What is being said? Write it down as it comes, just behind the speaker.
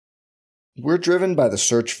We're driven by the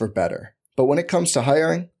search for better. But when it comes to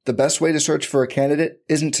hiring, the best way to search for a candidate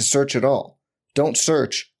isn't to search at all. Don't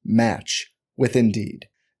search, match with Indeed.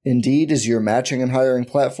 Indeed is your matching and hiring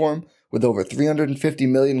platform with over 350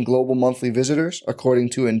 million global monthly visitors,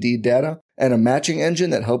 according to Indeed data, and a matching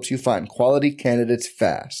engine that helps you find quality candidates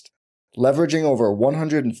fast. Leveraging over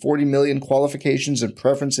 140 million qualifications and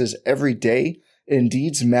preferences every day,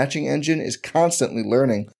 Indeed's matching engine is constantly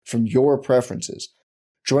learning from your preferences.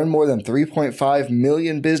 Join more than 3.5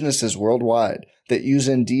 million businesses worldwide that use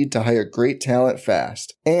Indeed to hire great talent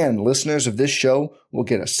fast. And listeners of this show will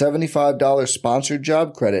get a $75 sponsored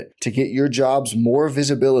job credit to get your jobs more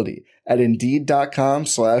visibility at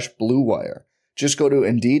Indeed.com/Blue Wire. Just go to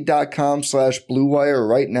Indeed.com/Blue Wire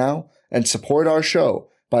right now and support our show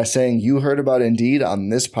by saying you heard about Indeed on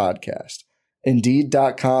this podcast.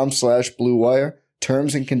 Indeed.com/Blue Wire.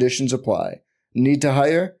 Terms and conditions apply. Need to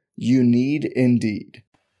hire? You need Indeed.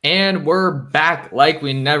 And we're back like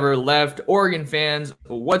we never left. Oregon fans,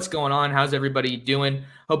 what's going on? How's everybody doing?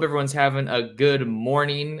 Hope everyone's having a good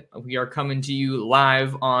morning. We are coming to you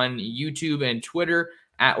live on YouTube and Twitter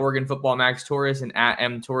at Oregon Football Max Torres and at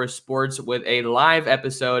M Torres Sports with a live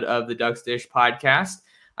episode of the Ducks Dish podcast.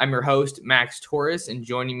 I'm your host, Max Torres, and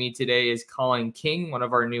joining me today is Colin King, one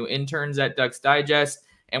of our new interns at Ducks Digest.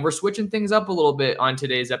 And we're switching things up a little bit on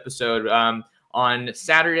today's episode. On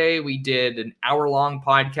Saturday, we did an hour-long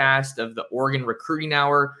podcast of the Oregon Recruiting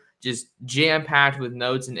Hour, just jam-packed with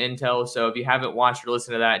notes and intel. So if you haven't watched or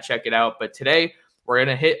listened to that, check it out. But today, we're going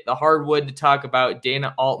to hit the hardwood to talk about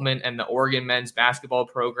Dana Altman and the Oregon men's basketball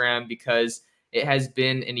program because it has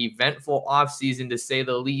been an eventful offseason, to say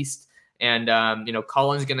the least. And,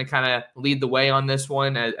 Colin's going to kind of lead the way on this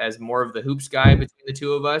one as more of the hoops guy between the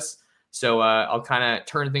two of us. So I'll kind of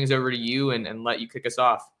turn things over to you and let you kick us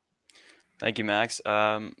off. Thank you, Max.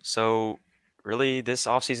 So really, this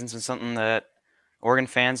offseason's been something that Oregon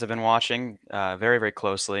fans have been watching very, very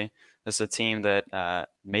closely. This is a team that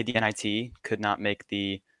made the NIT, could not make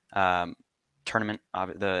the tournament,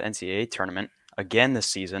 the NCAA tournament again this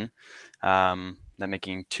season. They're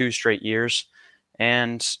making 2 straight years.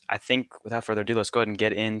 And I think without further ado, let's go ahead and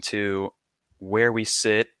get into where we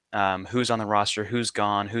sit, who's on the roster, who's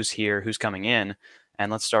gone, who's here, who's coming in.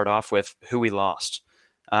 And let's start off with who we lost.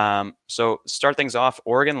 So start things off,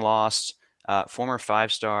 Oregon lost former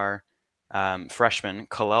 5-star freshman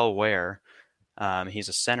Kalel Ware. He's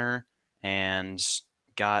a center and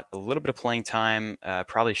got a little bit of playing time,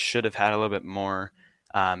 probably should have had a little bit more.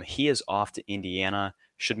 He is off to Indiana,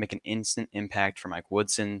 should make an instant impact for Mike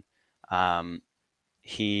Woodson.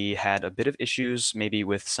 He had a bit of issues maybe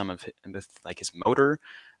with his motor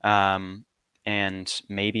and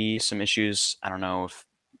maybe some issues, I don't know if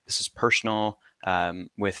this is personal,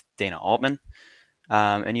 with Dana Altman.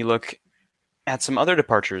 And you look at some other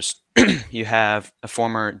departures. You have a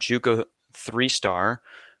former JUCO 3-star,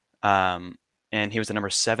 and he was the number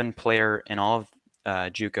 7 player in all of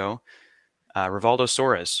JUCO. Rivaldo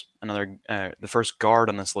Soares, the first guard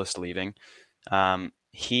on this list leaving.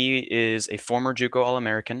 He is a former JUCO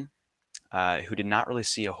All-American who did not really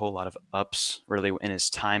see a whole lot of ups really in his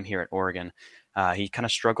time here at Oregon. He kind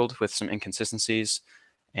of struggled with some inconsistencies,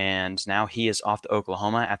 and now he is off to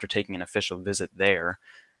Oklahoma after taking an official visit there.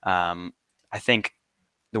 I think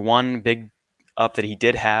the one big up that he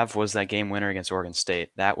did have was that game winner against Oregon State.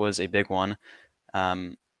 That was a big one.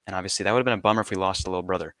 And obviously that would have been a bummer if we lost a little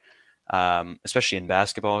brother, especially in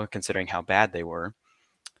basketball, considering how bad they were.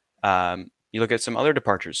 You look at some other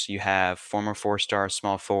departures. You have former 4-star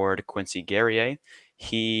small forward Quincy Guerrier.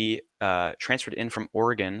 He transferred in from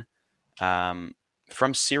Oregon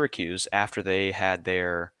from Syracuse after they had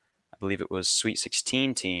their, I believe it was Sweet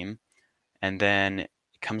 16 team, and then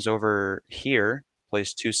comes over here,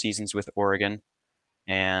 plays 2 seasons with Oregon,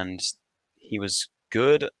 and he was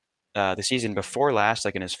good the season before last,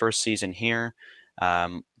 like in his first season here.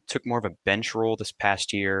 Took more of a bench role this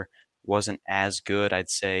past year, wasn't as good, I'd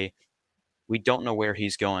say. We don't know where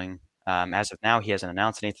he's going. As of now, he hasn't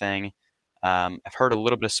announced anything. I've heard a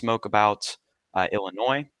little bit of smoke about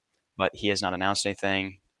Illinois, but he has not announced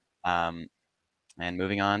anything. And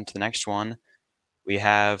moving on to the next one, we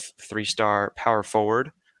have 3-star power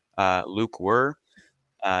forward Luke Wurr.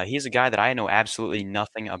 He's a guy that I know absolutely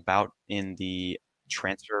nothing about in the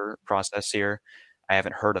transfer process here. I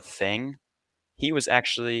haven't heard a thing. He was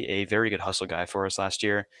actually a very good hustle guy for us last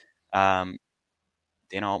year.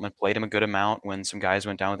 Dana Altman played him a good amount when some guys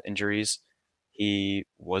went down with injuries. He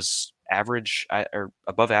was average or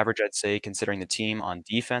above average, I'd say, considering the team on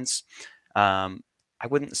defense. I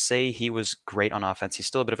wouldn't say he was great on offense. He's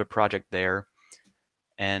still a bit of a project there.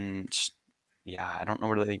 And yeah, I don't know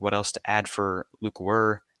really what else to add for Luke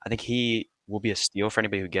Wurr. I think he will be a steal for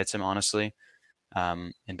anybody who gets him, honestly.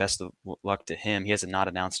 And best of luck to him. He has not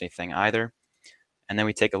announced anything either. And then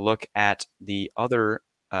we take a look at the other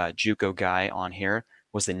JUCO guy on here.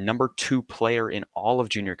 Was the number 2 player in all of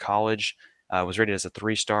junior college. Was rated as a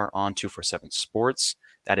 3-star on 247 Sports.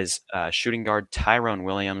 That is shooting guard Tyrone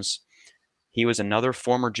Williams. He was another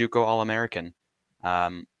former JUCO All-American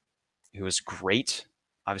who was great,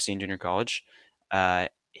 obviously in junior college.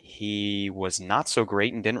 He was not so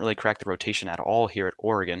great and didn't really crack the rotation at all here at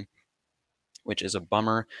Oregon, which is a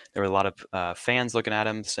bummer. There were a lot of fans looking at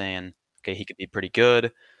him saying, okay, he could be pretty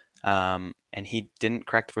good. And he didn't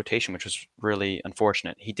crack the rotation, which was really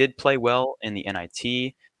unfortunate. He did play well in the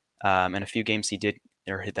NIT. In a few games he did,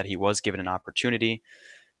 or that he was given an opportunity.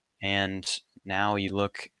 And now you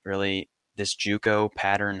look, really, this JUCO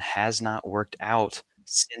pattern has not worked out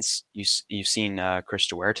since you've seen Chris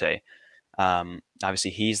Duarte.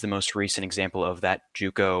 Obviously, he's the most recent example of that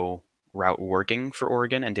JUCO route working for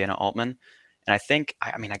Oregon and Dana Altman. And I think,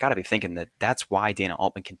 I mean, I got to be thinking that that's why Dana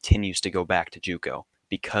Altman continues to go back to JUCO,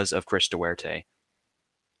 because of Chris Duarte. I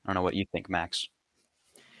don't know what you think, Max.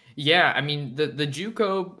 Yeah, I mean the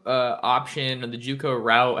JUCO option or the JUCO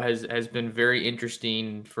route has been very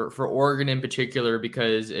interesting for Oregon in particular,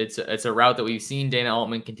 because it's a route that we've seen Dana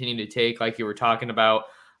Altman continue to take, like you were talking about.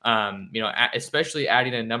 Especially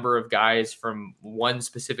adding a number of guys from one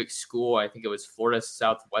specific school. I think it was Florida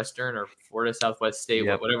Southwestern or Florida Southwest State,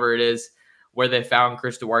 Yep. whatever it is, where they found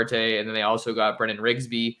Chris Duarte, and then they also got Brennan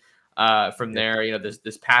Rigsby from there.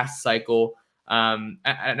 This past cycle, and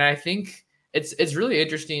I think it's really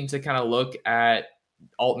interesting to kind of look at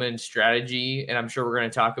Altman's strategy, and I'm sure we're going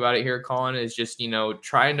to talk about it here, Colin, is just,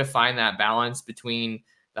 trying to find that balance between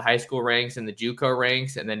the high school ranks and the JUCO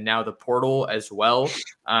ranks, and then now the portal as well.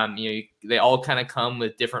 They all kind of come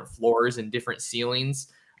with different floors and different ceilings.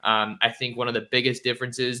 I think one of the biggest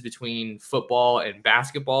differences between football and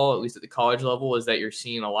basketball, at least at the college level, is that you're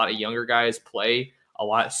seeing a lot of younger guys play a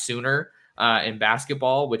lot sooner in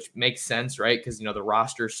basketball, which makes sense, right? Because the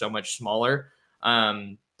roster is so much smaller.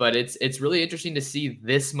 But it's really interesting to see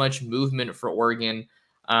this much movement for Oregon.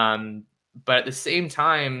 But at the same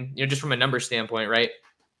time, just from a number standpoint, right?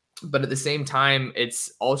 But at the same time,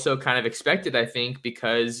 it's also kind of expected, I think,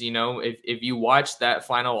 because if you watch that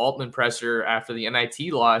final Altman presser after the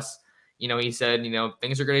NIT loss, he said,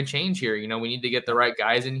 things are going to change here. We need to get the right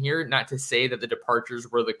guys in here. Not to say that the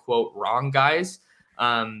departures were the quote wrong guys,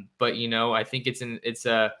 but I think it's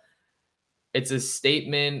a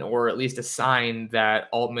statement, or at least a sign, that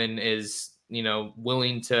Altman is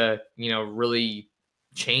willing to really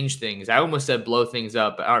change things. I almost said blow things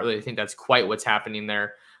up, but I don't really think that's quite what's happening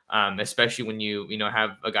there. Especially when you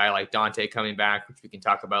have a guy like Dante coming back, which we can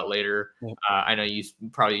talk about later. Yep. I know you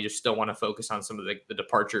probably just still want to focus on some of the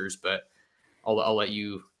departures, but I'll let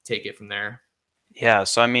you take it from there. Yeah,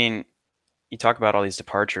 so I mean, you talk about all these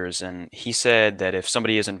departures, and he said that if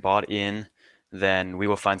somebody isn't bought in, then we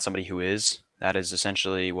will find somebody who is. That is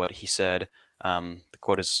essentially what he said. The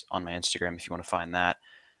quote is on my Instagram if you want to find that.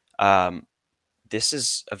 This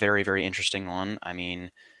is a very, very interesting one. I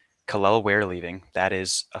mean, Kalel Ware leaving, that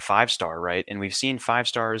is a 5-star, right? And we've seen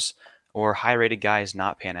 5-stars or high-rated guys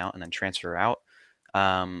not pan out and then transfer out.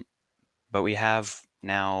 But we have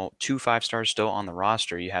now 2 5-stars still on the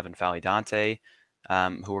roster. You have Infali Dante,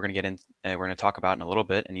 who we're going to get in, we're going to talk about in a little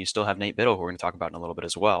bit, and you still have Nate Biddle, who we're going to talk about in a little bit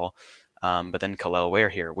as well. But then Kalel Ware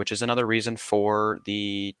here, which is another reason for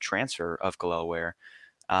the transfer of Kalel Ware,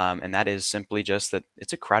 and that is simply just that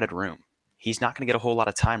it's a crowded room. He's not going to get a whole lot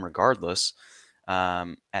of time regardless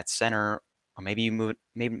at center, or maybe you move,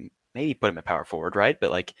 maybe put him at power forward, right?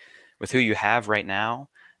 But like with who you have right now,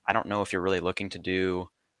 I don't know if you're really looking to do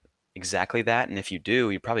exactly that. And if you do,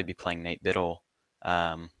 you'd probably be playing Nate Biddle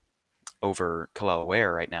over Kalel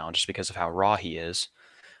Ware right now, just because of how raw he is.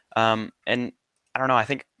 And I don't know, I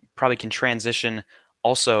think probably can transition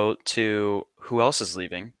also to who else is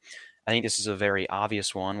leaving. I think this is a very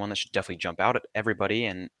obvious one that should definitely jump out at everybody,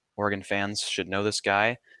 and Oregon fans should know this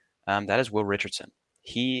guy. That is Will Richardson.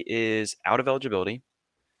 He is out of eligibility.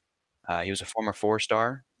 He was a former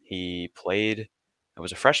 4-star. He played,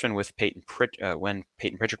 was a freshman with when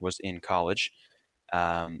Peyton Pritchard was in college.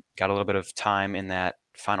 Got a little bit of time in that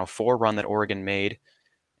Final Four run that Oregon made.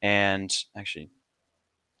 And actually,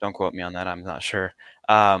 don't quote me on that. I'm not sure.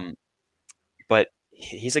 But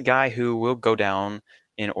he's a guy who will go down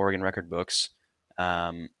in Oregon record books.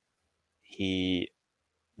 He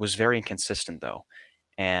was very inconsistent, though.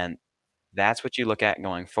 And that's what you look at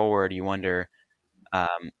going forward. You wonder,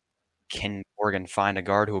 can Oregon find a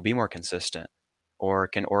guard who will be more consistent? Or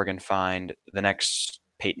can Oregon find the next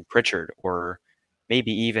Peyton Pritchard, or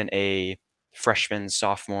maybe even a freshman,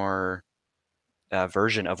 sophomore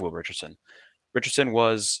version of Will Richardson. Richardson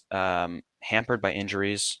was hampered by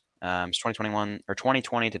injuries. His 2021 or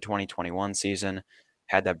 2020 to 2021 season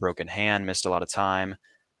had that broken hand, missed a lot of time.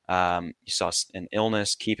 You saw an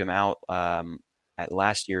illness keep him out at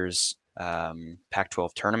last year's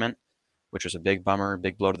Pac-12 tournament, which was a big bummer,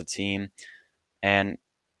 big blow to the team. And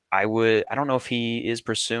I don't know if he is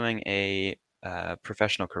pursuing a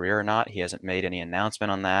professional career or not. He hasn't made any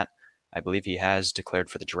announcement on that. I believe he has declared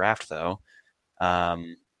for the draft, though.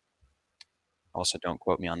 Also, don't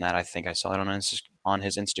quote me on that. I think I saw it on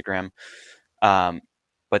his Instagram.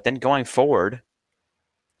 But then going forward,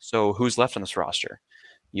 so who's left on this roster?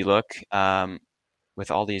 You look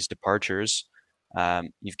with all these departures,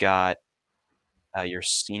 you've got your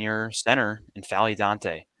senior center in Fally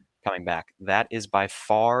Dante coming back. That is by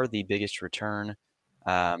far the biggest returner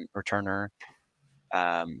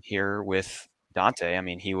here with Dante. I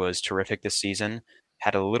mean, he was terrific this season,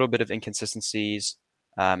 had a little bit of inconsistencies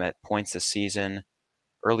at points this season.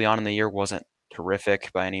 Early on in the year wasn't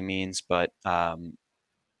terrific by any means, but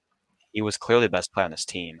he was clearly the best player on this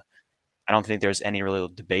team. I don't think there's any real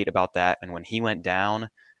debate about that. And when he went down,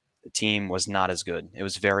 the team was not as good. It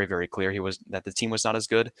was very, very clear that the team was not as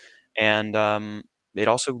good. And it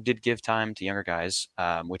also did give time to younger guys,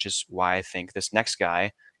 which is why I think this next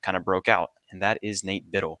guy kind of broke out, and that is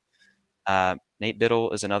Nate Biddle. Nate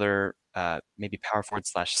Biddle is another maybe power forward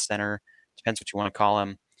 / center, depends what you want to call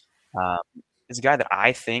him. Is a guy that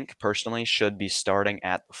I think personally should be starting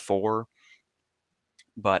at the 4,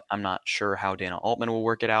 but I'm not sure how Dana Altman will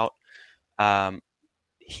work it out.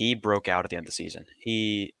 He broke out at the end of the season.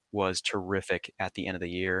 He was terrific at the end of the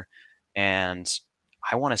year, and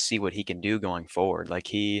I want to see what he can do going forward. Like,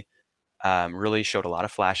 he really showed a lot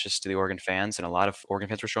of flashes to the Oregon fans, and a lot of Oregon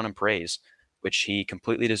fans were showing him praise, which he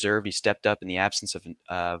completely deserved. He stepped up in the absence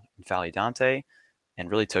of Fally Dante and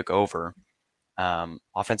really took over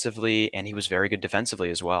offensively, and he was very good defensively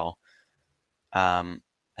as well.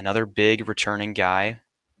 Another big returning guy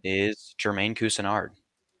is Jermaine Cousinard.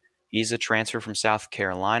 He's a transfer from South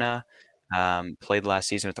Carolina, played last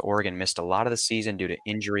season with Oregon, missed a lot of the season due to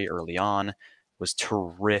injury early on, was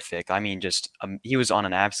terrific. I mean, he was on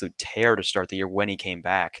an absolute tear to start the year when he came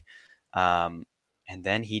back. And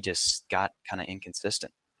then he just got kind of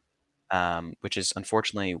inconsistent, which is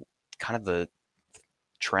unfortunately kind of the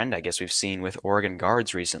trend I guess we've seen with Oregon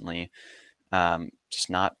guards recently, just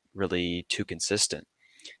not really too consistent.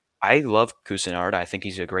 I love Cousinard. I think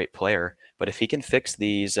he's a great player, but if he can fix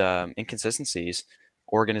these inconsistencies,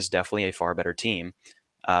 Oregon is definitely a far better team.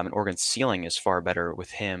 And Oregon's ceiling is far better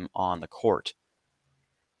with him on the court.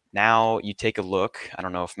 Now you take a look. I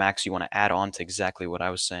don't know if Max, you want to add on to exactly what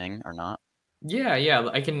I was saying or not. Yeah,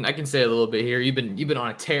 I can say a little bit here. You've been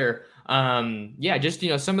on a tear. Yeah, just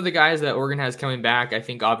some of the guys that Oregon has coming back. I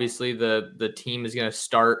think obviously the team is going to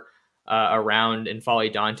start around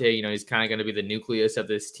N'Faly Dante. He's kind of going to be the nucleus of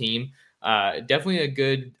this team. Definitely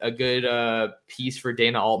a good piece for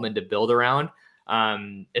Dana Altman to build around,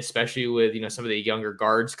 especially with some of the younger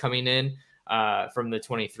guards coming in from the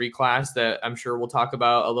 23 class that I'm sure we'll talk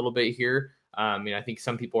about a little bit here. I think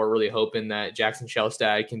some people are really hoping that Jackson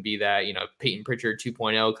Shelstad can be that, Peyton Pritchard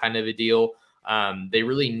 2.0 kind of a deal. They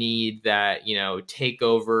really need that, take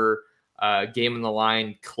over, game on the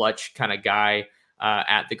line, clutch kind of guy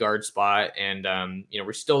at the guard spot. And,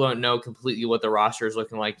 we still don't know completely what the roster is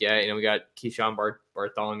looking like yet. We got Keyshawn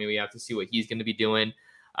Bartholomew. We have to see what he's going to be doing.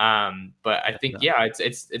 But I think,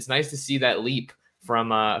 it's nice to see that leap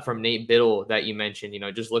from Nate Biddle that you mentioned.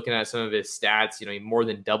 Just looking at some of his stats, he more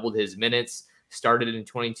than doubled his minutes, started in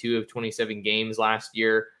 22 of 27 games last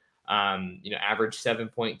year, averaged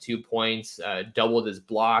 7.2 points, doubled his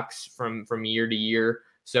blocks from year to year.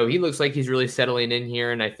 So he looks like he's really settling in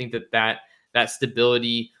here. And I think that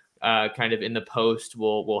stability kind of in the post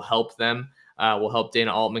will help them, will help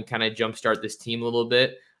Dana Altman kind of jumpstart this team a little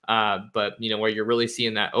bit. But where you're really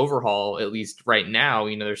seeing that overhaul, at least right now,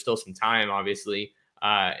 there's still some time, obviously,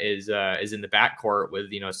 is in the backcourt with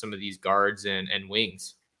some of these guards and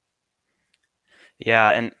wings.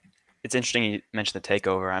 Yeah, and it's interesting you mentioned the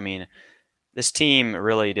takeover. I mean, this team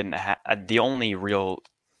really didn't have the only real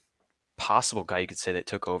possible guy you could say that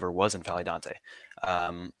took over was N'Faly Dante.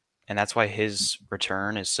 And that's why his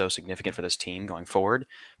return is so significant for this team going forward.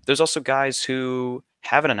 There's also guys who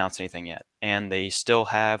haven't announced anything yet, and they still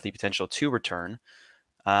have the potential to return.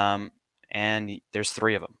 And there's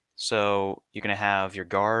 3 of them. So you're going to have your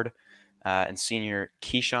guard and senior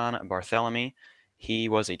Keyshawn Bartholomew. He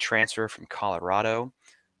was a transfer from Colorado.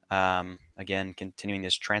 Again, continuing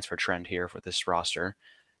this transfer trend here for this roster.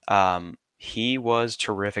 he was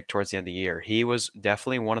terrific towards the end of the year. He was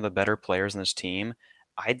definitely one of the better players in this team.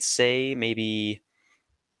 I'd say maybe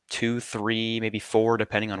 2, 3, maybe 4,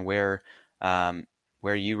 depending on where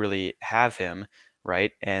you really have him,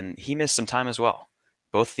 right? And he missed some time as well.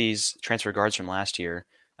 Both these transfer guards from last year,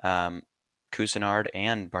 Cousinard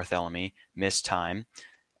and Barthélemy, missed time.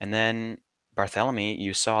 And then Barthélemy,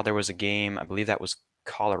 you saw there was a game, I believe that was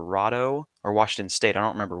Colorado or Washington State, I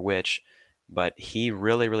don't remember which, but he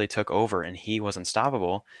really, really took over and he was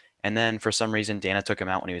unstoppable. And then for some reason, Dana took him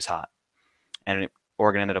out when he was hot, and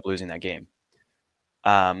Oregon ended up losing that game.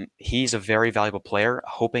 He's a very valuable player.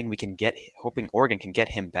 Hoping Oregon can get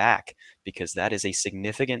him back, because that is a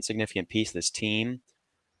significant piece of this team.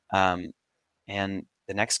 And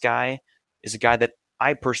the next guy is a guy that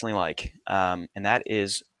I personally like, and that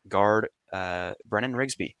is guard Brennan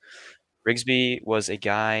Rigsby. Rigsby was a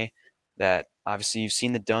guy that obviously you've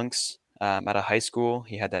seen the dunks out of high school.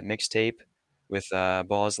 He had that mixtape with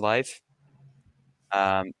Ball is Life.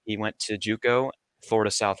 He went to JUCO,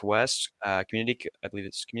 Florida Southwest Community, I believe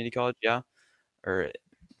it's community college, yeah, or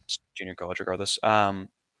it's junior college regardless.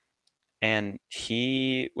 And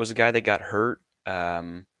he was a guy that got hurt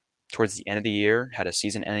towards the end of the year, had a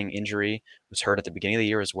season-ending injury, was hurt at the beginning of the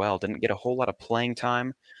year as well, didn't get a whole lot of playing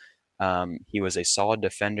time. He was a solid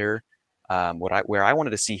defender. Where I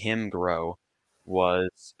wanted to see him grow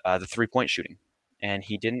was the three-point shooting, and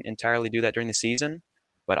he didn't entirely do that during the season,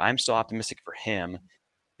 but I'm still optimistic for him.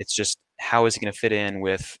 It's just, how is he going to fit in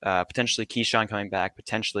with potentially Keyshawn coming back,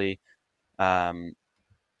 potentially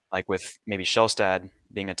like with maybe Shellstad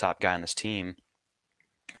being a top guy on this team.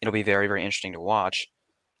 It'll be very, very interesting to watch.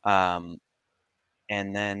 And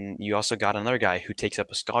then you also got another guy who takes up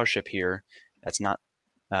a scholarship here. That's not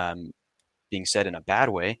being said in a bad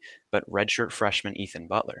way, but redshirt freshman Ethan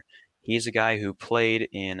Butler. He's a guy who played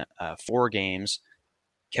in 4 games,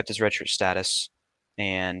 kept his redshirt status,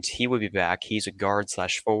 and he will be back. He's a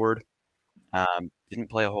guard/forward. Didn't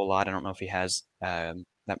play a whole lot. I don't know if he has that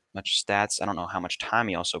much stats. I don't know how much time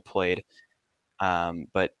he also played.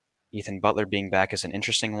 But Ethan Butler being back is an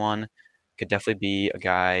interesting one. Could definitely be a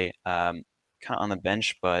guy kind of on the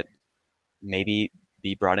bench, but maybe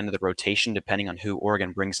be brought into the rotation depending on who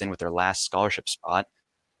Oregon brings in with their last scholarship spot.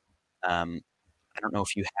 I don't know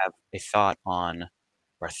if you have a thought on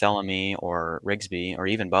Barthélemy or Rigsby or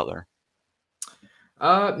even Butler.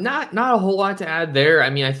 Not a whole lot to add there. I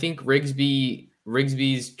mean, I think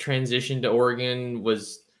Rigsby's transition to Oregon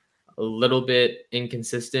was a little bit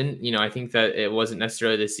inconsistent. I think that it wasn't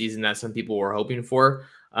necessarily the season that some people were hoping for.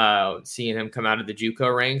 Seeing him come out of the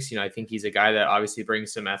JUCO ranks, I think he's a guy that obviously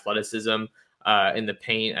brings some athleticism in the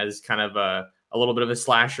paint as kind of a little bit of a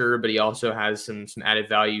slasher, but he also has some added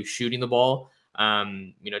value shooting the ball.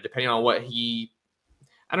 Depending on what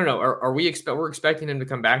I don't know. We're expecting him to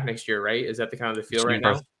come back next year, right? Is that the kind of the feel right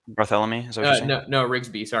now? Barthélemy, is that what you're saying? No,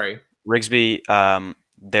 Rigsby. Sorry, Rigsby.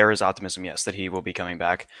 There is optimism, yes, that he will be coming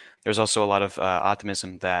back. There's also a lot of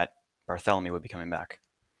optimism that Barthélemy would be coming back.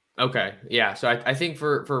 Okay, yeah. So I think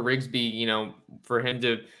for Rigsby, for him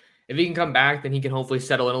to, if he can come back, then he can hopefully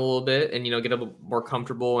settle in a little bit and get a little more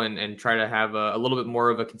comfortable and try to have a little bit more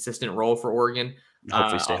of a consistent role for Oregon.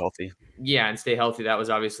 Hopefully stay healthy. Yeah, and stay healthy. That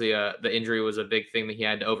was obviously the injury was a big thing that he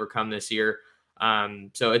had to overcome this year.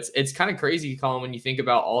 So it's kind of crazy, Colin, when you think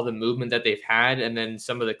about all the movement that they've had and then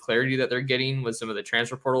some of the clarity that they're getting with some of the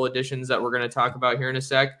transfer portal additions that we're going to talk about here in a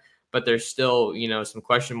sec. But there's still, some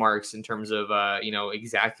question marks in terms of,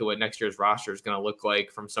 exactly what next year's roster is going to look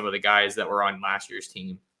like from some of the guys that were on last year's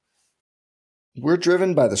team. We're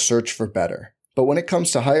driven by the search for better. But when it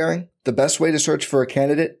comes to hiring, the best way to search for a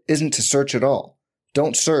candidate isn't to search at all.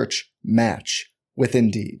 Don't search, match with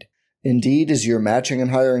Indeed. Indeed is your matching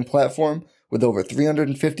and hiring platform with over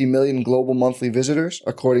 350 million global monthly visitors,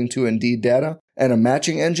 according to Indeed data, and a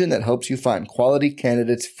matching engine that helps you find quality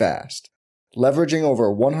candidates fast. Leveraging over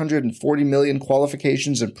 140 million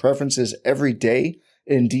qualifications and preferences every day,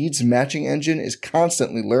 Indeed's matching engine is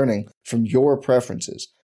constantly learning from your preferences.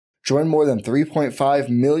 Join more than 3.5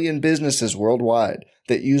 million businesses worldwide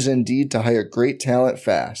that use Indeed to hire great talent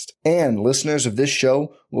fast. And listeners of this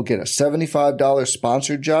show will get a $75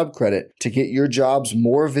 sponsored job credit to get your jobs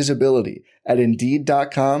more visibility at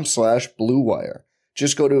Indeed.com/Blue Wire.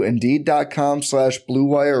 Just go to Indeed.com/Blue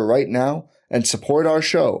Wire right now and support our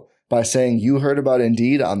show by saying you heard about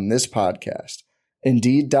Indeed on this podcast.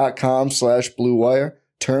 Indeed.com/Blue Wire.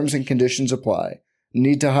 Terms and conditions apply.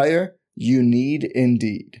 Need to hire? You need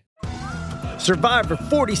Indeed. Survivor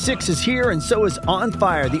 46 is here, and so is On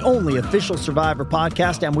Fire, the only official Survivor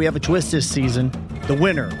podcast, and we have a twist this season. The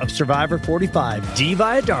winner of Survivor 45, Dee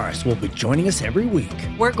Valladares, will be joining us every week.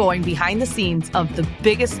 We're going behind the scenes of the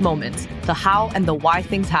biggest moments, the how and the why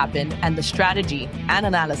things happen, and the strategy and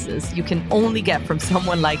analysis you can only get from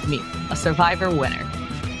someone like me, a Survivor winner.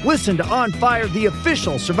 Listen to On Fire, the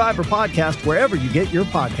official Survivor podcast, wherever you get your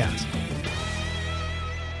podcast.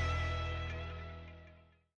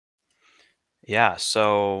 Yeah,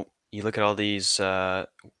 so you look at all these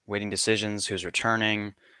waiting decisions, who's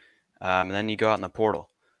returning, and then you go out in the portal.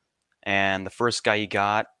 And the first guy you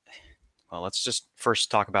got, well, let's just first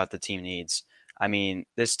talk about the team needs. I mean,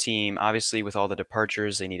 this team, obviously, with all the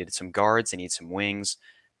departures, they needed some guards, they need some wings,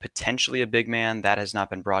 potentially a big man. That has not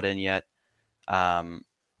been brought in yet. And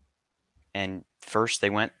first, they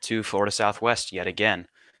went to Florida Southwest yet again,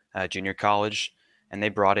 junior college, and they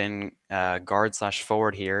brought in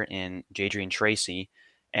guard/forward here in Jadrian Tracy.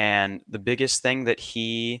 And the biggest thing that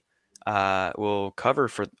he will cover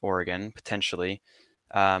for Oregon, potentially,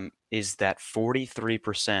 is that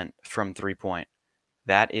 43% from three-point.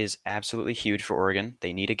 That is absolutely huge for Oregon.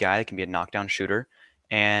 They need a guy that can be a knockdown shooter.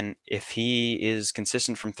 And if he is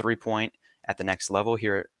consistent from three-point at the next level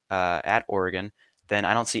here at Oregon, then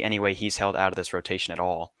I don't see any way he's held out of this rotation at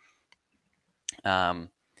all.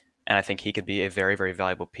 And I think he could be a very, very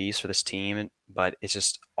valuable piece for this team. But it's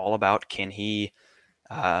just all about, can he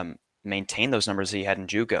maintain those numbers that he had in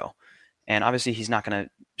JUCO? And obviously he's not going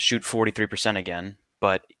to shoot 43% again,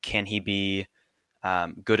 but can he be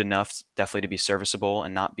good enough definitely to be serviceable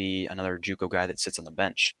and not be another JUCO guy that sits on the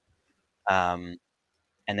bench? And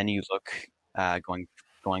then you look going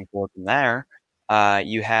forward from there,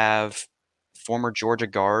 you have former Georgia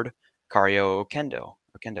guard Kario Okendo.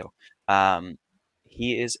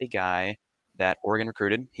 He is a guy that Oregon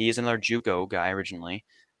recruited. He is another JUCO guy originally,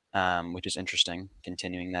 which is interesting,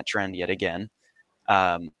 continuing that trend yet again.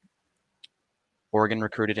 Oregon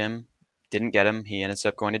recruited him, didn't get him. He ended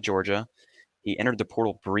up going to Georgia. He entered the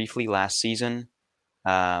portal briefly last season,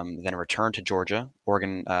 then returned to Georgia.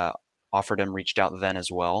 Oregon offered him, reached out then as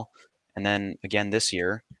well, and then again this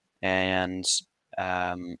year, and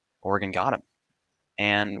Oregon got him.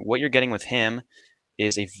 And what you're getting with him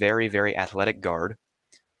is a very, very athletic guard.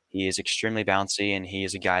 He is extremely bouncy, and he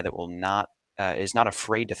is a guy that will not is not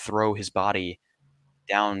afraid to throw his body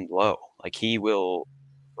down low. Like, he will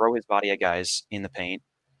throw his body at guys in the paint.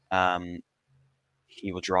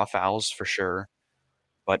 He will draw fouls for sure.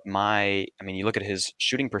 But you look at his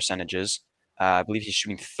shooting percentages. I believe he's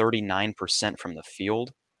shooting 39% from the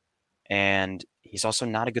field, and he's also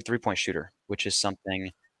not a good three-point shooter, which is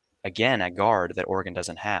something, again, at guard that Oregon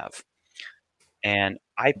doesn't have. And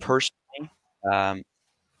I personally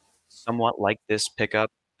somewhat like this pickup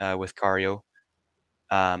with Kario.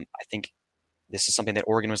 I think this is something that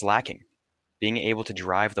Oregon was lacking, being able to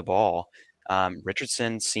drive the ball.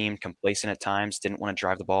 Richardson seemed complacent at times, didn't want to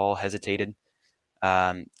drive the ball, hesitated.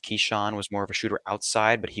 Keyshawn was more of a shooter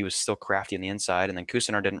outside, but he was still crafty on the inside. And then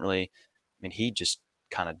Cousinar didn't really, he just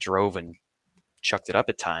kind of drove and chucked it up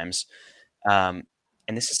at times.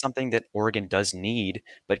 And this is something that Oregon does need,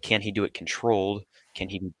 but can he do it controlled? Can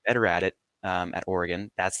he be better at it at Oregon?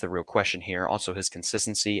 That's the real question here. Also, his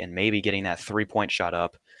consistency and maybe getting that three-point shot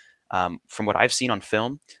up. From what I've seen on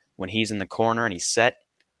film, when he's in the corner and he's set,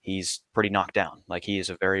 he's pretty knocked down. Like, he is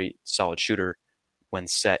a very solid shooter when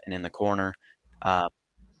set and in the corner.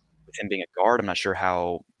 With him being a guard, I'm not sure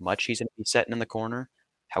how much he's going to be setting in the corner.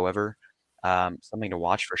 However, something to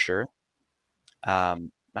watch for sure. Not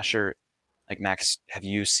sure. Like, Max, have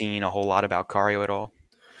you seen a whole lot about Kario at all?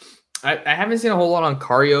 I haven't seen a whole lot on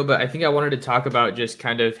Kario, but I think I wanted to talk about just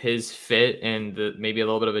kind of his fit and maybe a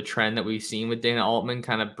little bit of a trend that we've seen with Dana Altman,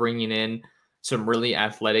 kind of bringing in some really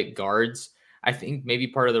athletic guards. I think maybe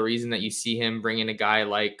part of the reason that you see him bring in a guy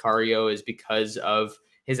like Kario is because of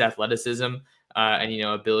his athleticism and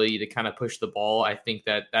ability to kind of push the ball. I think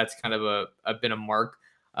that's kind of been a mark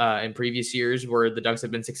in previous years where the Ducks have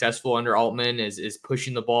been successful under Altman is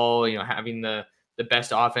pushing the ball, having the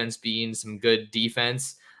best offense being some good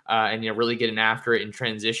defense. And really getting after it in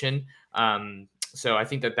transition. So I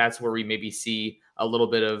think that's where we maybe see a little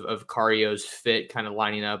bit of Kario's fit kind of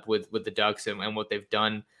lining up with the Ducks and what they've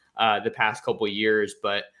done the past couple of years.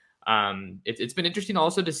 But it's been interesting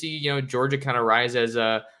also to see Georgia kind of rise as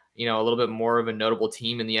a little bit more of a notable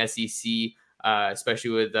team in the SEC, especially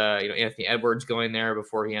with Anthony Edwards going there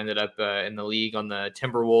before he ended up in the league on the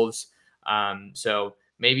Timberwolves. So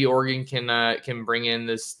maybe Oregon can bring in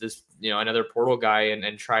this another portal guy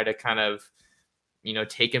and try to kind of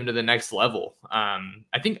take him to the next level.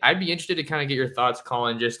 I think I'd be interested to kind of get your thoughts,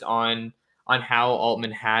 Colin, just on how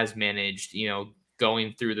Altman has managed,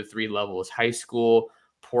 going through the 3 levels: high school,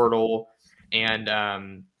 portal, and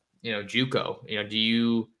JUCO.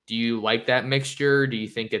 Do you like that mixture? Do you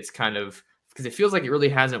think it's kind of, because it feels like it really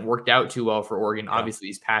hasn't worked out too well for Oregon, obviously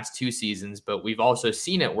these past 2 seasons, but we've also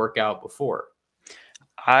seen it work out before.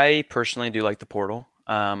 I personally do like the portal.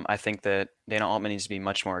 I think that Dana Altman needs to be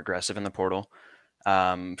much more aggressive in the portal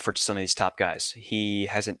for some of these top guys. He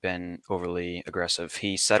hasn't been overly aggressive.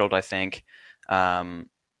 He settled, I think,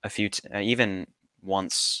 even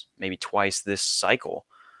once, maybe twice this cycle.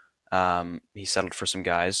 He settled for some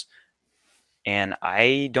guys, and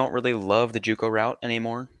I don't really love the JUCO route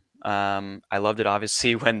anymore. I loved it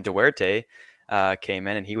obviously when Duarte came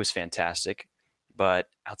in, and he was fantastic. But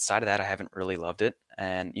outside of that, I haven't really loved it.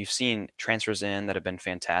 And you've seen transfers in that have been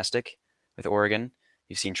fantastic with Oregon.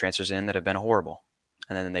 You've seen transfers in that have been horrible,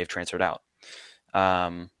 and then they've transferred out.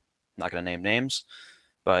 Not going to name names,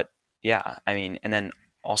 but yeah, I mean, and then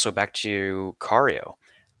also back to Cario.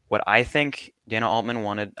 What I think Dana Altman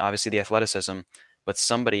wanted, obviously the athleticism, but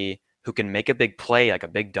somebody who can make a big play, like a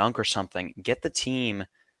big dunk or something, get the team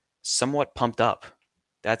somewhat pumped up.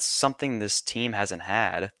 That's something this team hasn't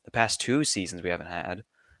had. The past 2 seasons we haven't had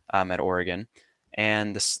at Oregon.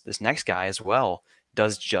 And this next guy as well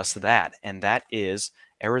does just that. And that is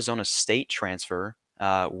Arizona State transfer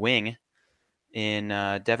wing in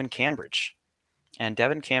Devin Cambridge. And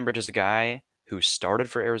Devin Cambridge is a guy who started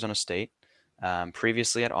for Arizona State,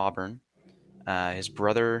 previously at Auburn. His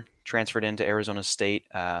brother transferred into Arizona State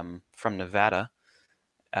from Nevada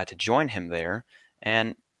to join him there.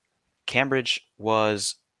 And Cambridge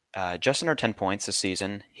was just under 10 points this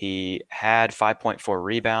season. He had 5.4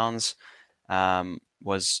 rebounds,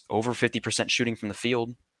 was over 50% shooting from the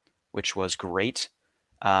field, which was great.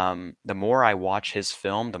 The more I watch his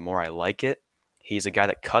film, the more I like it. He's a guy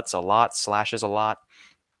that cuts a lot, slashes a lot,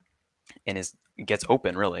 and gets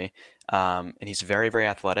open, really. And he's very, very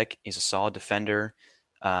athletic. He's a solid defender.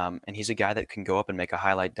 And he's a guy that can go up and make a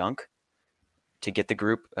highlight dunk to get the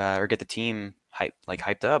group or get the team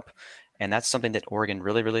hyped up. And that's something that Oregon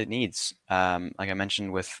really, really needs. Like I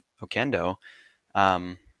mentioned with Oquendo.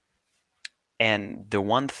 And the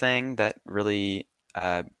one thing that really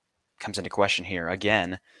comes into question here,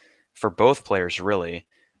 again, for both players, really,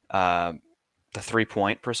 the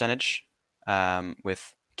 3-point percentage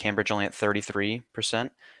with Cambridge only at 33%.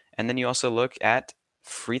 And then you also look at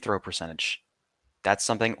free throw percentage. That's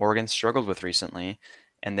something Oregon struggled with recently,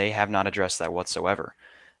 and they have not addressed that whatsoever.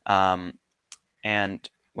 And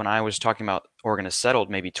when I was talking about Oregon has settled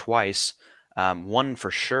maybe twice, one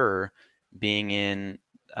for sure being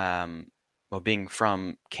being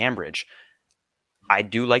from Cambridge. I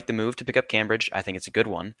do like the move to pick up Cambridge. I think it's a good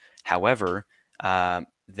one. However,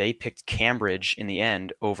 they picked Cambridge in the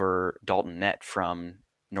end over Dalton Nett from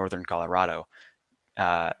Northern Colorado.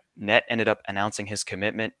 Nett ended up announcing his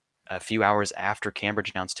commitment a few hours after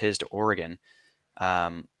Cambridge announced his to Oregon.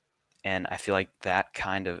 And I feel like that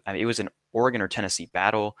it was an Oregon or Tennessee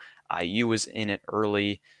battle. IU was in it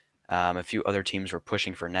early. A few other teams were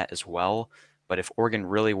pushing for Nett as well. But if Oregon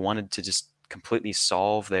really wanted to just completely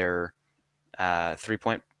solve their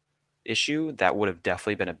 3-point issue, that would have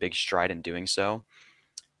definitely been a big stride in doing so.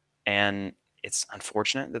 And it's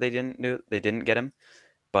unfortunate that they didn't get him.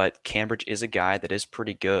 But Cambridge is a guy that is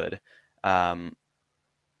pretty good. I'm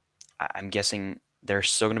guessing they're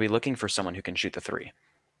still going to be looking for someone who can shoot the 3.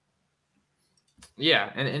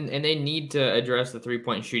 Yeah, and they need to address the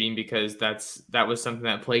 3-point shooting because that was something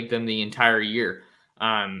that plagued them the entire year.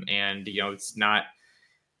 And it's not,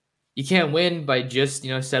 you can't win by just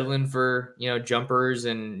settling for jumpers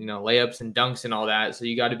and layups and dunks and all that. So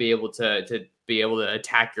you got to be able to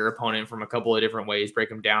attack your opponent from a couple of different ways, break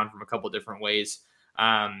them down from a couple of different ways.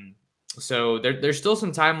 So there's still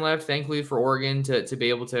some time left, thankfully, for Oregon to be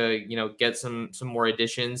able to get some more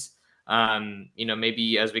additions.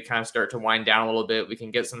 Maybe as we kind of start to wind down a little bit, we can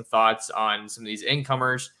get some thoughts on some of these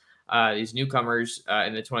incomers, these newcomers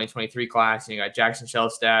in the 2023 class. You got Jackson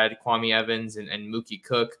Shelstad, Kwame Evans, and Mookie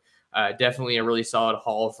Cook. Definitely a really solid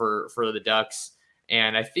haul for the Ducks.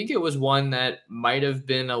 And I think it was one that might have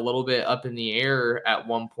been a little bit up in the air at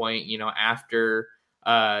one point, after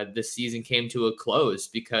the season came to a close,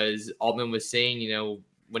 because Altman was saying,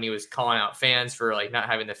 when he was calling out fans for not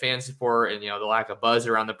having the fan support and, the lack of buzz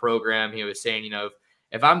around the program, he was saying,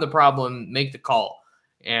 if I'm the problem, make the call.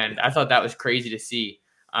 And I thought that was crazy to see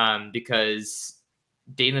because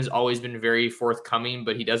Dana's always been very forthcoming,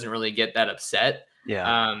 but he doesn't really get that upset.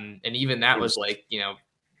 Yeah. And even that was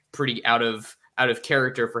pretty out of out of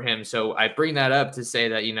character for him. So I bring that up to say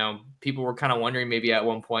that, people were kind of wondering maybe at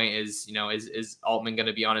one point is Altman going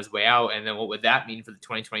to be on his way out? And then what would that mean for the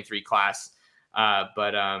 2023 class?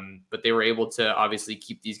 But they were able to obviously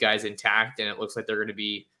keep these guys intact, and it looks like they're going to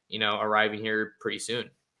be, arriving here pretty soon.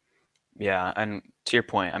 Yeah, and to your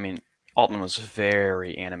point, I mean, Altman was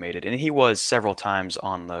very animated, and he was several times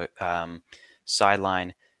on the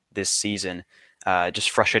sideline this season, just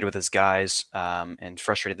frustrated with his guys, and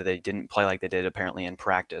frustrated that they didn't play like they did apparently in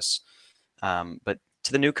practice. But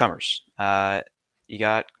to the newcomers, you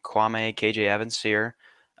got Kwame KJ Evans here,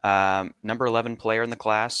 number 11 player in the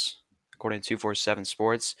class, according to 247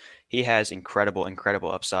 Sports. He has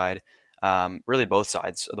incredible upside, really both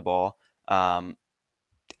sides of the ball.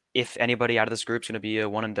 If anybody out of this group is going to be a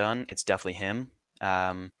one and done, it's definitely him.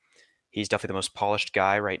 He's definitely the most polished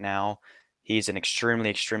guy right now. He's an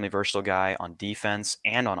extremely versatile guy on defense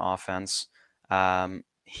and on offense.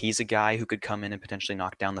 He's a guy who could come in and potentially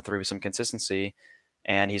knock down the three with some consistency.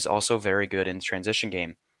 And he's also very good in the transition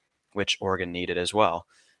game, which Oregon needed as well.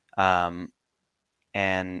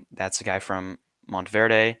 And that's a guy from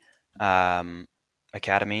Monteverde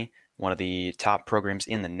Academy, one of the top programs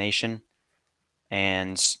in the nation.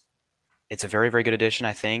 And it's a very good addition,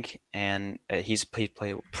 I think. And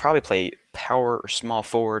probably play power or small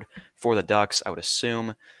forward for the Ducks, I would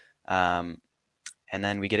assume. And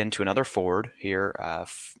then we get into another forward here,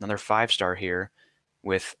 another 5-star here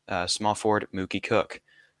with small forward Mookie Cook.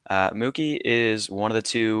 Mookie is one of the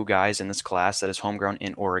two guys in this class that is homegrown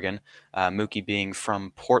in Oregon. Mookie being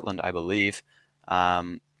from Portland, I believe.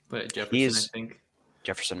 But Jefferson, I think.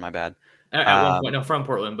 Jefferson, my bad. At one point, no, from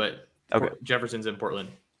Portland, but okay. Jefferson's in Portland.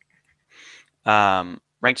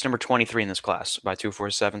 Ranked number 23 in this class by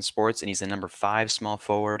 247 Sports, and he's the number 5 small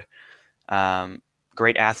forward.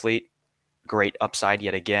 Great athlete, great upside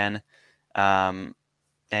yet again.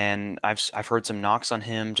 And I've heard some knocks on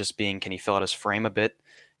him just being, can he fill out his frame a bit,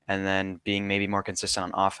 and then being maybe more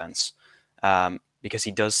consistent on offense, because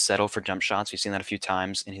he does settle for jump shots. We've seen that a few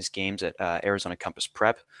times in his games at Arizona Compass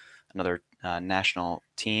Prep, another national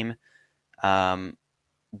team.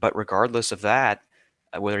 But regardless of that,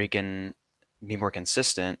 whether he can be more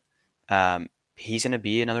consistent, he's going to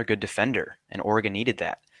be another good defender, and Oregon needed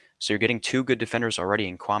that. So you're getting 2 good defenders already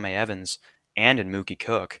in Kwame Evans and in Mookie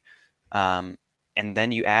Cook. And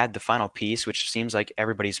then you add the final piece, which seems like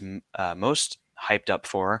everybody's most hyped up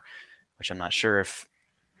for, which I'm not sure if,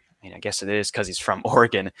 I guess it is because he's from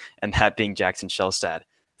Oregon, and that being Jackson Shelstad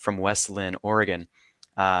from West Linn, Oregon.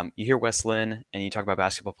 You hear West Linn and you talk about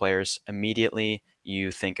basketball players, immediately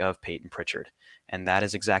you think of Peyton Pritchard. And that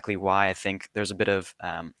is exactly why I think there's a bit of,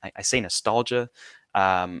 I say nostalgia.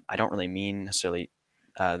 I don't really mean necessarily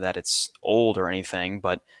that it's old or anything,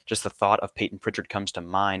 but just the thought of Peyton Pritchard comes to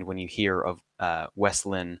mind when you hear of West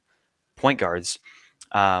Linn point guards.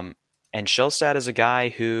 And Shelstad is a guy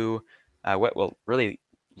who really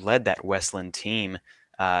led that West Linn team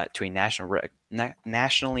to a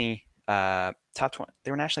nationally top 20.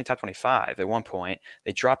 They were nationally top 25 at one point.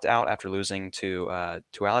 They dropped out after losing to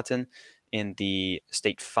Tualatin in the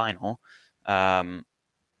state final.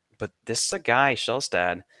 But this is a guy,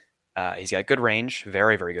 Shelstad. He's got good range,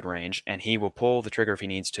 very good range, and he will pull the trigger if he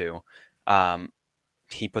needs to.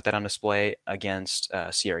 He put that on display against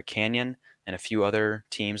Sierra Canyon and a few other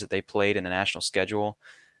teams that they played in the national schedule.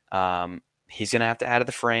 He's going to have to add to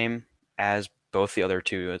the frame, as both the other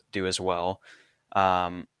two do as well.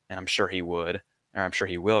 And I'm sure he would, or I'm sure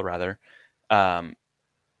he will rather. But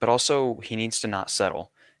also he needs to not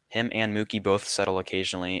settle. Him and Mookie both settle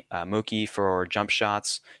occasionally. Mookie for jump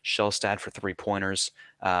shots, Shelstad for 3-pointers.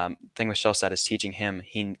 Thing with Shelstad is teaching him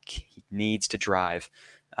he needs to drive,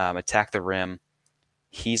 attack the rim.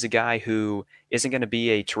 He's a guy who isn't going to be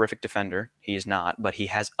a terrific defender. He is not, but he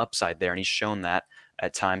has upside there, and he's shown that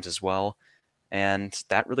at times as well. And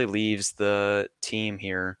that really leaves the team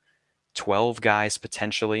here 12 guys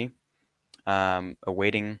potentially,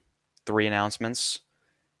 awaiting 3 announcements.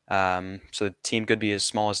 So the team could be as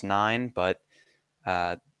small as 9, but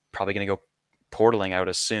probably going to go portaling, I would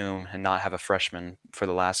assume, and not have a freshman for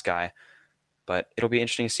the last guy. But it'll be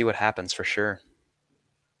interesting to see what happens for sure.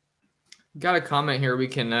 Got a comment here we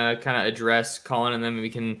can kind of address, Colin, and then we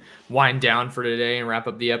can wind down for today and wrap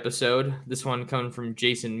up the episode. This one coming from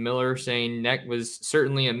Jason Miller saying Neck was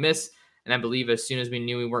certainly a miss, and I believe as soon as we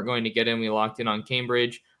knew we weren't going to get him, we locked in on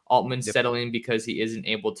Cambridge. Altman settling because he isn't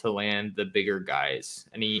able to land the bigger guys.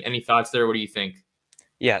 Any thoughts there? What do you think?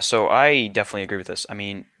 Yeah, so I definitely agree with this. I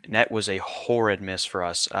mean, Net was a horrid miss for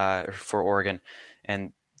us, for Oregon,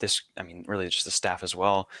 and this, really just the staff as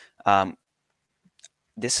well.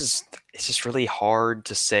 It's just really hard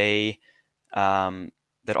to say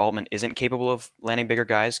that Altman isn't capable of landing bigger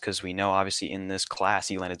guys, because we know obviously in this class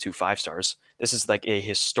he landed 2 5-stars. This is like a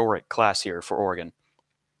historic class here for Oregon.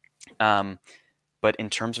 But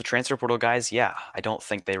in terms of transfer portal guys, yeah, I don't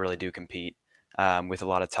think they really do compete with a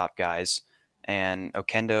lot of top guys. And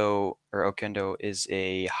Okendo is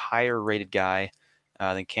a higher rated guy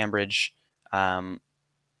than Cambridge. And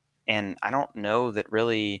I don't know that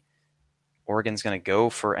really Oregon's going to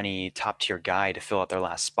go for any top tier guy to fill out their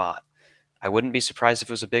last spot. I wouldn't be surprised if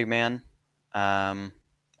it was a big man. I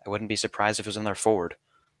wouldn't be surprised if it was another forward.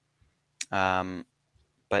 But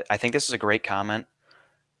I think this is a great comment,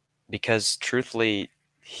 because truthfully,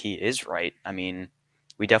 he is right. I mean,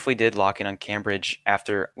 we definitely did lock in on Cambridge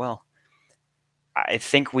after, well, I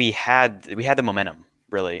think we had the momentum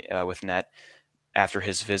really with Net after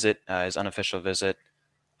his visit, his unofficial visit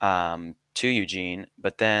to Eugene,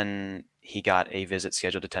 but then he got a visit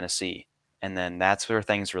scheduled to Tennessee. And then that's where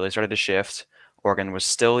things really started to shift. Oregon was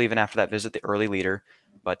still, even after that visit, the early leader,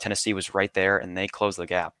 but Tennessee was right there and they closed the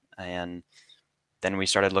gap. And then we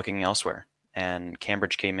started looking elsewhere. And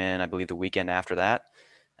Cambridge came in, I believe, the weekend after that.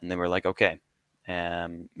 And then we're like, okay,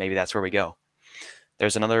 maybe that's where we go.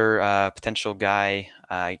 There's another potential guy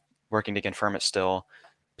working to confirm it still,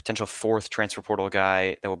 potential 4th transfer portal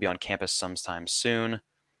guy that will be on campus sometime soon.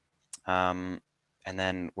 And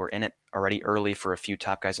then we're in it already early for a few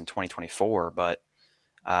top guys in 2024. But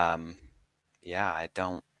yeah, I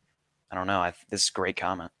don't know. This is a great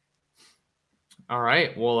comment. All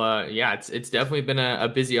right. Well, yeah, it's definitely been a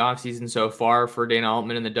busy offseason so far for Dana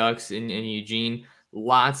Altman and the Ducks in Eugene.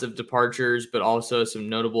 Lots of departures, but also some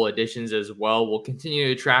notable additions as well. We'll continue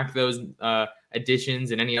to track those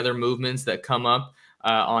additions and any other movements that come up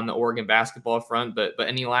on the Oregon basketball front. But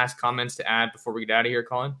any last comments to add before we get out of here,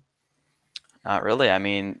 Colin? Not really. I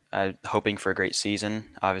mean, hoping for a great season,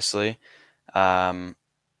 obviously, and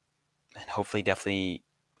hopefully, definitely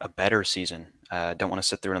a better season. Don't want to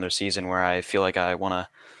sit through another season where I feel like I want to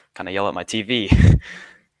kind of yell at my TV.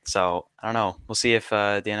 So I don't know. We'll see if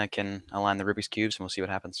Dana can align the Rubik's Cubes, and we'll see what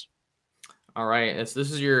happens. All right. This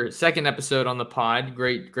is your second episode on the pod.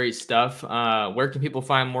 Great stuff. Where can people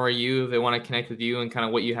find more of you if they want to connect with you and kind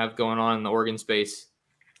of what you have going on in the Oregon space?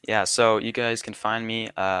 Yeah, so you guys can find me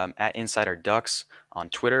at Insider Ducks on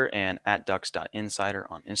Twitter and at ducks.insider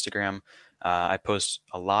on Instagram. I post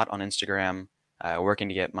a lot on Instagram, working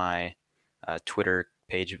to get my Twitter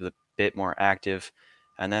page a bit more active.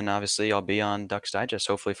 And then obviously I'll be on Ducks Digest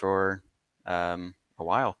hopefully for a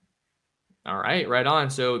while. All right, right on.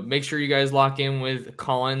 So make sure you guys lock in with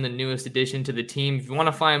Colin, the newest addition to the team. If you want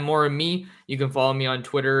to find more of me, you can follow me on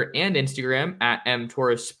Twitter and Instagram at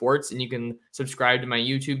mtorresports, and you can subscribe to my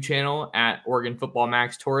YouTube channel at Oregon Football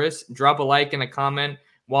Max Torres. Drop a like and a comment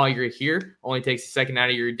while you're here. Only takes a second out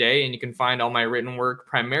of your day, and you can find all my written work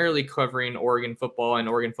primarily covering Oregon football and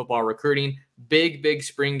Oregon football recruiting. Big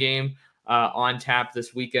spring game on tap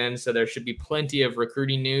this weekend, so there should be plenty of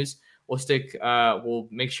recruiting news. We'll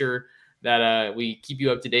make sure that we keep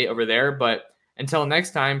you up to date over there. But until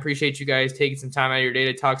next time, appreciate you guys taking some time out of your day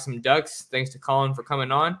to talk some Ducks. Thanks to Colin for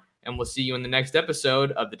coming on, and we'll see you in the next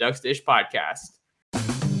episode of the Ducks Dish Podcast.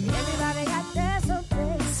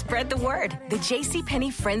 Spread the word. The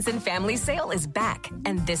JCPenney Friends and Family Sale is back.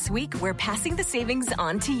 And this week, we're passing the savings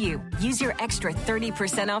on to you. Use your extra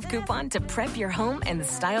 30% off coupon to prep your home and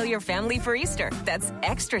style your family for Easter. That's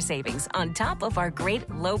extra savings on top of our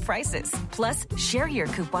great low prices. Plus, share your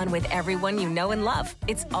coupon with everyone you know and love.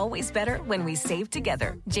 It's always better when we save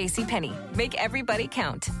together. JCPenney. Make everybody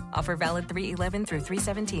count. Offer valid 3/11 through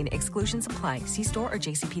 3/17. Exclusions apply. See store or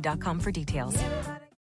jcp.com for details.